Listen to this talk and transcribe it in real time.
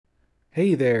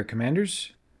Hey there,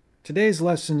 Commanders. Today's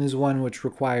lesson is one which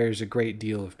requires a great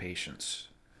deal of patience,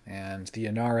 and the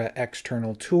Inara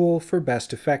external tool for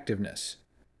best effectiveness.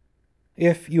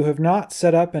 If you have not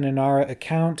set up an Inara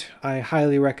account, I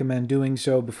highly recommend doing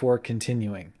so before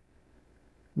continuing.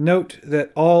 Note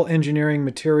that all engineering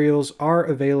materials are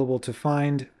available to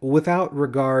find without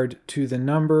regard to the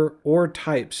number or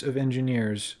types of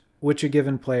engineers which a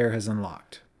given player has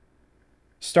unlocked.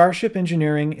 Starship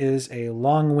engineering is a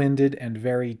long-winded and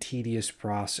very tedious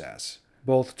process,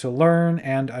 both to learn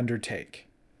and undertake.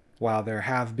 While there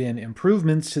have been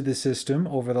improvements to the system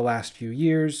over the last few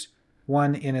years,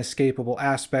 one inescapable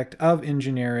aspect of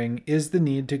engineering is the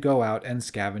need to go out and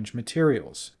scavenge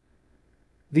materials.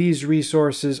 These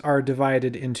resources are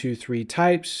divided into three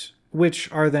types,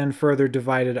 which are then further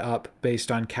divided up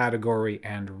based on category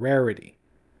and rarity.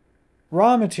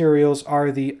 Raw materials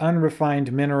are the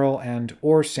unrefined mineral and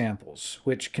ore samples,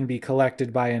 which can be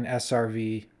collected by an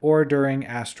SRV or during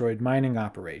asteroid mining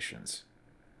operations.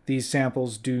 These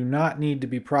samples do not need to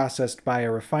be processed by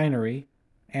a refinery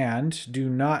and do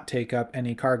not take up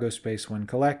any cargo space when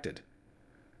collected.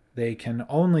 They can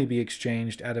only be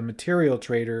exchanged at a material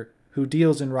trader who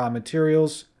deals in raw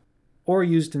materials or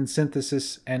used in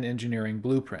synthesis and engineering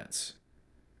blueprints.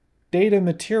 Data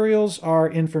materials are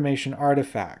information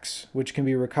artifacts, which can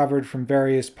be recovered from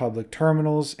various public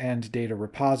terminals and data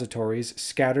repositories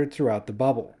scattered throughout the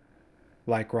bubble.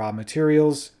 Like raw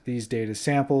materials, these data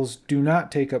samples do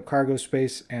not take up cargo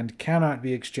space and cannot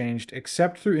be exchanged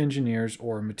except through engineers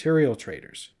or material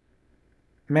traders.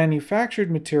 Manufactured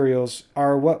materials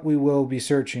are what we will be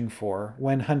searching for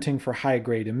when hunting for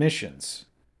high-grade emissions.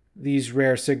 These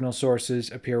rare signal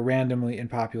sources appear randomly in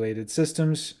populated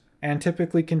systems and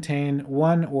typically contain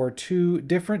one or two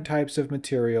different types of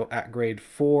material at grade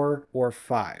 4 or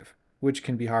 5, which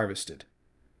can be harvested.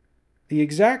 The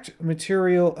exact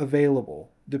material available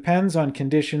depends on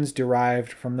conditions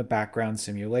derived from the background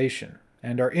simulation,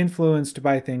 and are influenced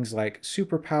by things like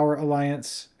superpower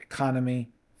alliance, economy,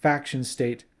 faction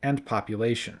state, and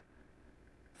population.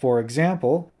 For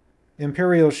example,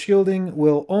 Imperial shielding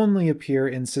will only appear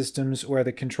in systems where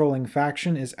the controlling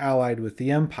faction is allied with the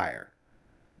Empire.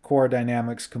 Core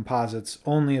dynamics composites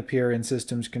only appear in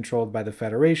systems controlled by the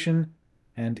Federation,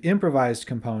 and improvised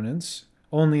components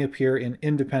only appear in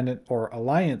independent or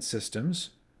alliance systems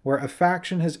where a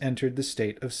faction has entered the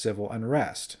state of civil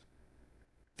unrest.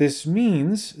 This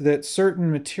means that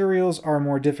certain materials are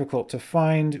more difficult to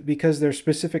find because their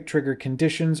specific trigger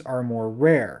conditions are more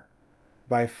rare.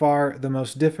 By far, the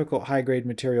most difficult high-grade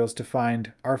materials to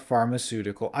find are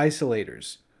pharmaceutical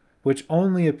isolators, which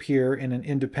only appear in an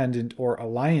independent or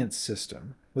alliance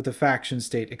system, with a faction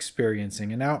state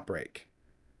experiencing an outbreak.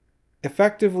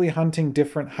 Effectively hunting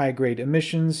different high-grade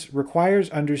emissions requires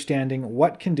understanding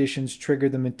what conditions trigger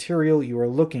the material you are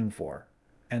looking for,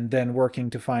 and then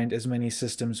working to find as many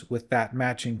systems with that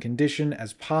matching condition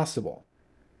as possible.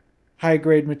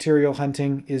 High-grade material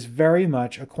hunting is very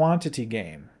much a quantity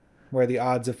game, where the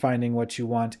odds of finding what you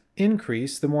want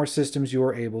increase the more systems you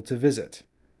are able to visit.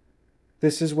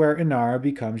 This is where Inara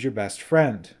becomes your best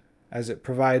friend, as it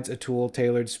provides a tool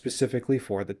tailored specifically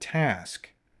for the task.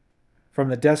 From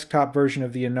the desktop version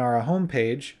of the Inara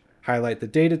homepage, highlight the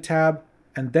Data tab,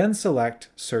 and then select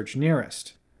Search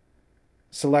Nearest.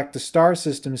 Select the Star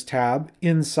Systems tab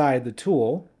inside the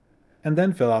tool, and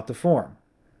then fill out the form.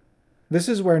 This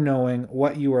is where knowing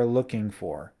what you are looking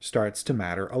for starts to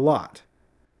matter a lot.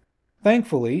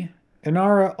 Thankfully,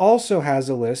 Inara also has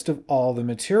a list of all the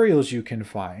materials you can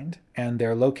find and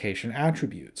their location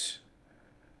attributes.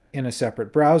 In a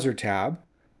separate browser tab,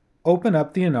 open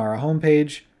up the Inara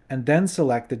homepage and then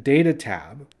select the Data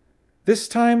tab. This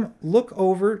time, look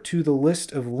over to the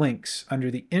list of links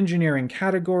under the Engineering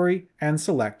category and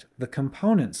select the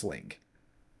Components link.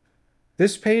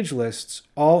 This page lists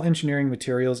all engineering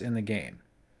materials in the game,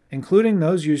 including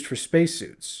those used for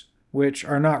spacesuits, which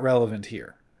are not relevant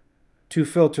here. To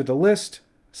filter the list,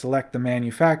 select the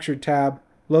Manufactured tab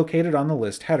located on the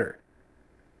list header.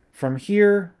 From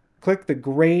here, click the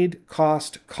Grade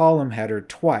Cost column header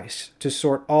twice to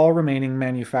sort all remaining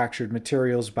manufactured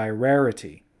materials by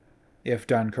rarity. If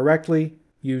done correctly,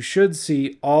 you should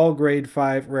see all Grade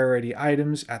 5 rarity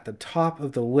items at the top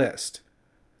of the list.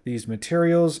 These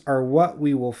materials are what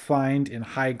we will find in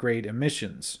high-grade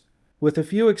emissions, with a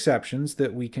few exceptions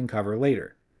that we can cover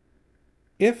later.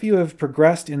 If you have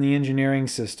progressed in the engineering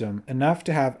system enough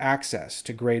to have access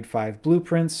to Grade 5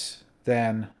 blueprints,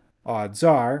 then, odds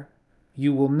are,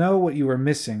 you will know what you are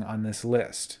missing on this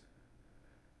list.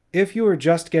 If you are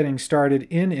just getting started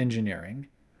in engineering,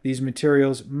 these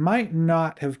materials might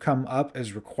not have come up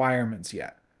as requirements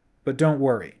yet, but don't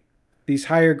worry. these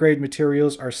higher grade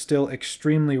materials are still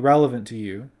extremely relevant to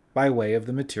you by way of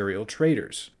the material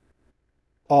traders.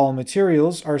 All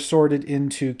materials are sorted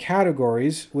into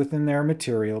categories within their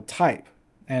material type,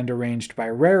 and arranged by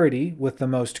rarity, with the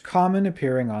most common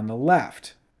appearing on the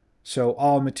left. So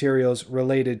all materials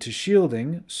related to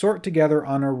shielding sort together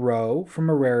on a row from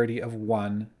a rarity of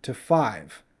 1 to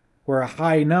 5, where a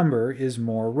high number is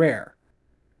more rare.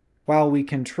 While we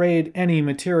can trade any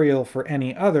material for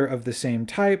any other of the same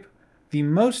type, the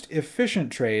most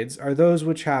efficient trades are those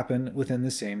which happen within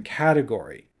the same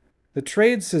category. The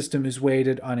trade system is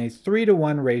weighted on a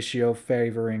 3-to-1 ratio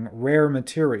favoring rare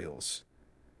materials.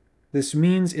 This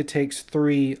means it takes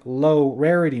 3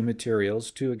 low-rarity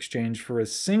materials to exchange for a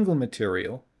single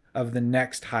material of the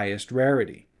next highest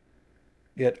rarity.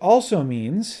 It also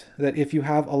means that if you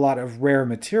have a lot of rare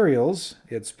materials,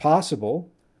 it's possible,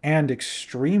 and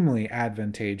extremely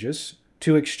advantageous,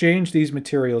 to exchange these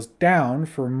materials down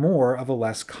for more of a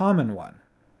less common one.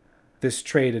 This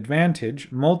trade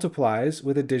advantage multiplies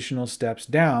with additional steps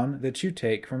down that you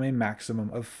take from a maximum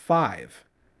of 5.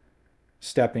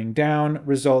 Stepping down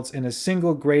results in a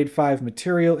single grade 5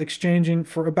 material exchanging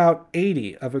for about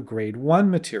 80 of a grade 1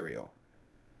 material.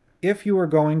 If you are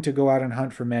going to go out and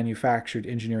hunt for manufactured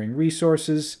engineering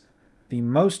resources, the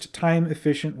most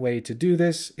time-efficient way to do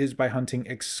this is by hunting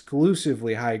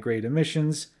exclusively high-grade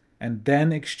emissions and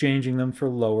then exchanging them for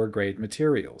lower-grade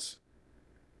materials.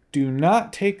 Do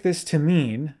not take this to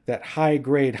mean that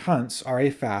high-grade hunts are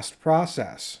a fast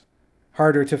process.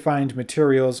 Harder to find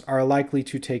materials are likely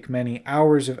to take many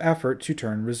hours of effort to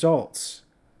turn results,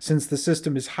 since the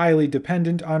system is highly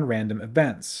dependent on random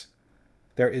events.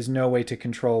 There is no way to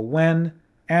control when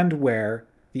and where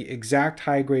the exact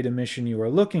high-grade emission you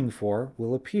are looking for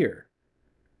will appear.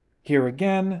 Here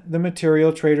again, the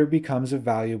material trader becomes a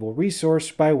valuable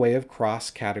resource by way of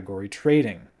cross-category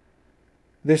trading.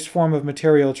 This form of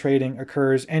material trading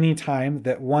occurs any time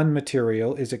that one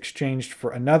material is exchanged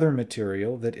for another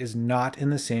material that is not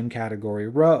in the same category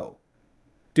row.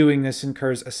 Doing this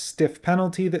incurs a stiff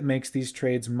penalty that makes these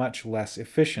trades much less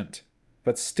efficient,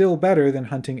 but still better than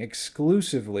hunting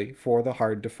exclusively for the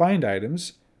hard-to-find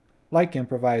items, like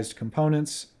improvised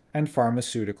components and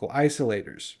pharmaceutical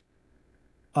isolators.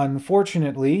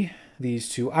 Unfortunately, these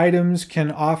two items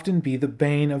can often be the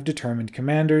bane of determined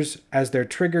commanders, as their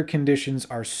trigger conditions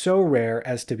are so rare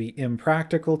as to be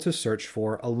impractical to search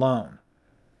for alone.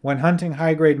 When hunting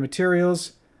high-grade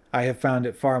materials, I have found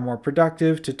it far more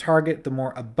productive to target the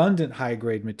more abundant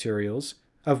high-grade materials,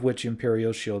 of which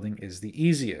Imperial shielding is the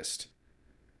easiest.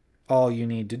 All you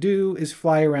need to do is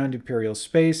fly around Imperial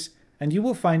space, and you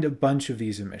will find a bunch of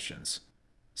these emissions,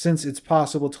 since it's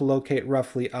possible to locate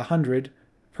roughly 100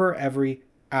 per every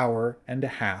hour and a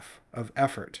half of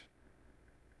effort.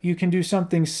 You can do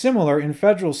something similar in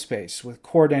Federal space with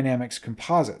Core Dynamics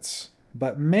composites,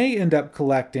 but may end up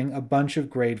collecting a bunch of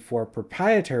Grade 4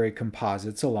 proprietary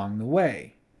composites along the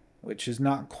way, which is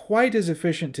not quite as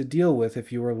efficient to deal with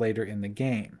if you are later in the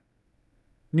game.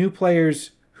 New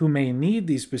players who may need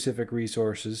these specific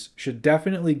resources should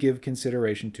definitely give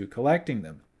consideration to collecting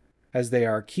them, as they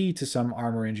are key to some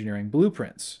armor engineering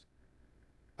blueprints.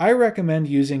 I recommend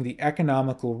using the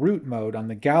economical route mode on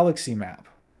the Galaxy map,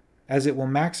 as it will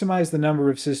maximize the number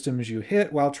of systems you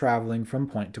hit while traveling from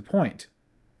point to point,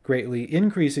 greatly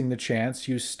increasing the chance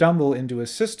you stumble into a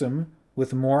system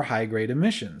with more high-grade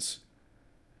emissions.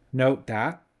 Note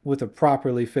that, with a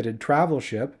properly fitted travel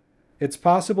ship, it's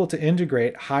possible to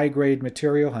integrate high-grade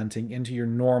material hunting into your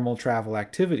normal travel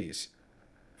activities,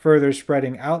 further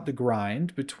spreading out the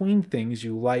grind between things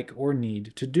you like or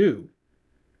need to do.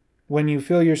 When you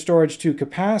fill your storage to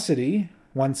capacity,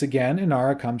 once again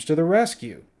Inara comes to the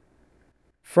rescue.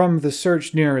 From the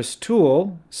Search Nearest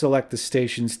tool, select the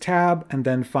Stations tab and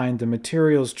then find the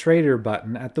Materials Trader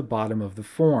button at the bottom of the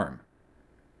form.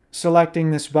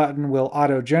 Selecting this button will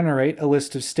auto-generate a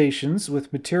list of stations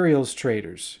with materials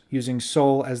traders, using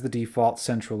Sol as the default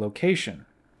central location,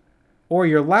 or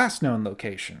your last known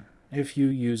location, if you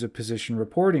use a position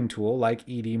reporting tool like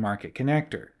ED Market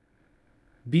Connector.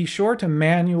 Be sure to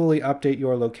manually update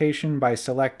your location by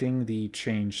selecting the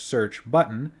Change Search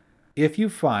button if you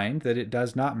find that it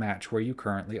does not match where you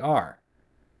currently are.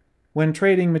 When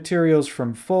trading materials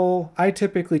from full, I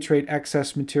typically trade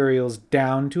excess materials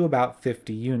down to about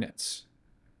 50 units.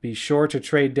 Be sure to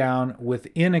trade down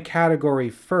within a category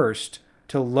first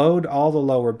to load all the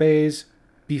lower bays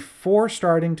before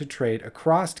starting to trade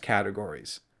across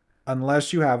categories,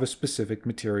 unless you have a specific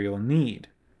material need.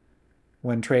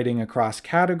 When trading across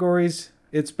categories,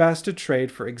 it's best to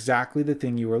trade for exactly the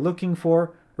thing you are looking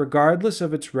for, regardless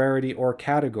of its rarity or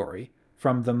category,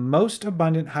 from the most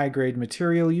abundant high-grade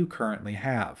material you currently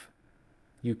have.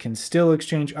 You can still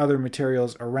exchange other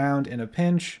materials around in a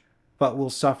pinch, but will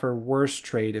suffer worse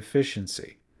trade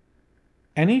efficiency.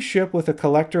 Any ship with a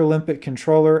collector limpet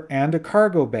controller and a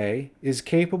cargo bay is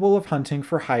capable of hunting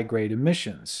for high-grade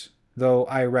emissions, though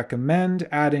I recommend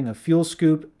adding a fuel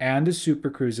scoop and a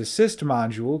Supercruise Assist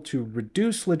module to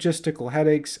reduce logistical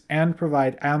headaches and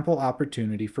provide ample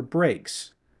opportunity for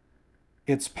breaks.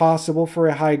 It's possible for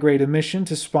a high-grade emission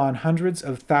to spawn hundreds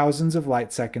of thousands of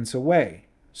light seconds away,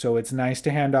 so it's nice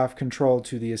to hand off control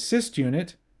to the assist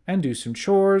unit and do some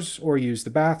chores or use the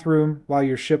bathroom while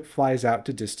your ship flies out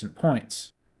to distant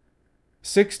points.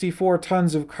 64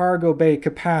 tons of cargo bay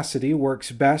capacity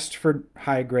works best for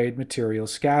high-grade material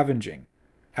scavenging,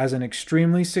 as an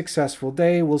extremely successful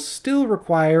day will still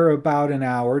require about an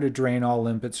hour to drain all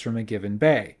limpets from a given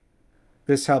bay.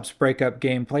 This helps break up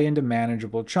gameplay into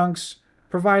manageable chunks,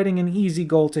 providing an easy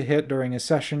goal to hit during a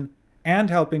session and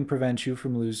helping prevent you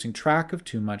from losing track of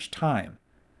too much time.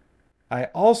 I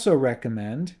also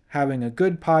recommend having a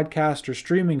good podcast or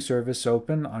streaming service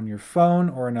open on your phone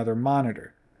or another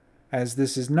monitor, as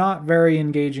this is not very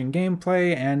engaging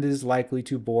gameplay and is likely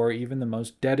to bore even the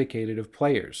most dedicated of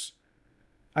players.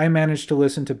 I managed to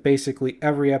listen to basically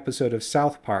every episode of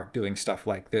South Park doing stuff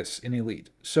like this in Elite,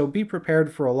 so be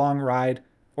prepared for a long ride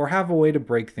or have a way to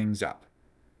break things up.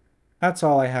 That's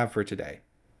all I have for today,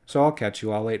 so I'll catch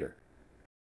you all later.